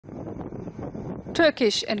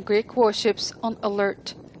Turkish and Greek warships on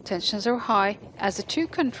alert. Tensions are high as the two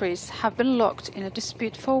countries have been locked in a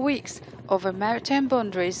dispute for weeks over maritime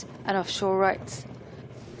boundaries and offshore rights.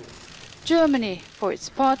 Germany, for its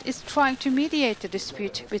part, is trying to mediate the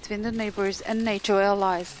dispute between the neighbors and NATO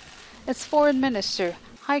allies. Its foreign minister,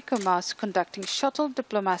 Heiko Maas, conducting shuttle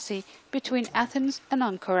diplomacy between Athens and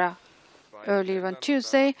Ankara. Earlier on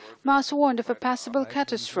Tuesday, Maas warned of a possible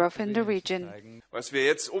catastrophe in the region.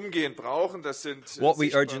 What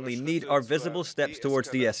we urgently need are visible steps towards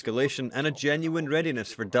de-escalation and a genuine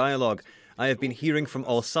readiness for dialogue. I have been hearing from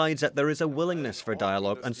all sides that there is a willingness for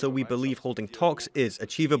dialogue, and so we believe holding talks is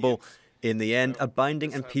achievable. In the end, a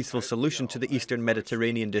binding and peaceful solution to the Eastern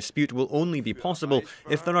Mediterranean dispute will only be possible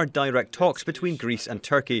if there are direct talks between Greece and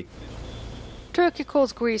Turkey. Turkey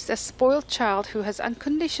calls Greece a spoiled child who has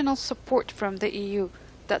unconditional support from the EU.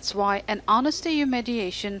 That's why an honest EU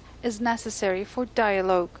mediation is necessary for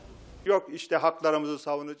dialogue.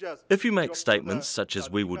 If you make statements such as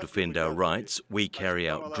 "we will defend our rights," "we carry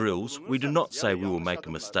out drills," we do not say we will make a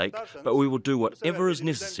mistake, but we will do whatever is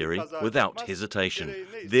necessary without hesitation.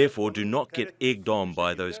 Therefore, do not get egged on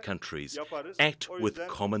by those countries. Act with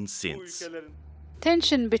common sense.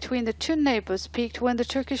 Tension between the two neighbors peaked when the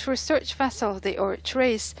Turkish research vessel, the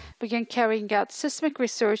Trace, began carrying out seismic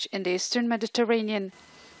research in the Eastern Mediterranean.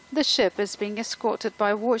 The ship is being escorted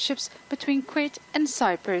by warships between Crete and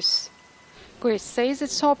Cyprus. Greece says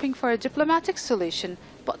it's hoping for a diplomatic solution,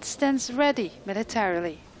 but stands ready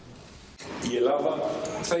militarily.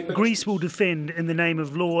 Greece will defend, in the name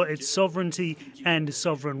of law, its sovereignty and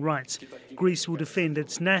sovereign rights. Greece will defend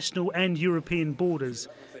its national and European borders,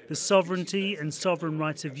 the sovereignty and sovereign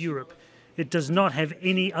rights of Europe. It does not have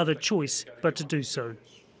any other choice but to do so.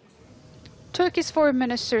 Turkey's foreign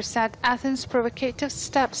minister said Athens' provocative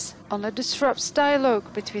steps only disrupts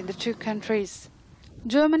dialogue between the two countries.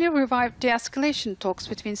 Germany revived de-escalation talks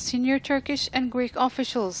between senior Turkish and Greek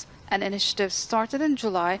officials, an initiative started in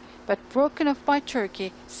July but broken off by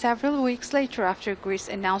Turkey several weeks later after Greece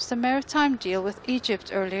announced a maritime deal with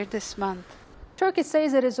Egypt earlier this month. Turkey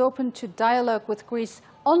says it is open to dialogue with Greece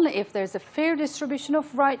only if there is a fair distribution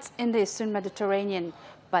of rights in the Eastern Mediterranean.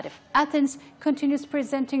 But if Athens continues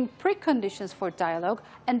presenting preconditions for dialogue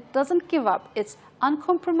and doesn't give up its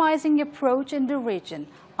uncompromising approach in the region,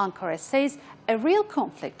 Ankara says a real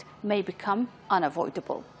conflict may become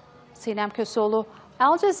unavoidable. Sinem, Koseoglu,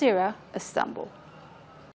 Al Jazeera, Istanbul.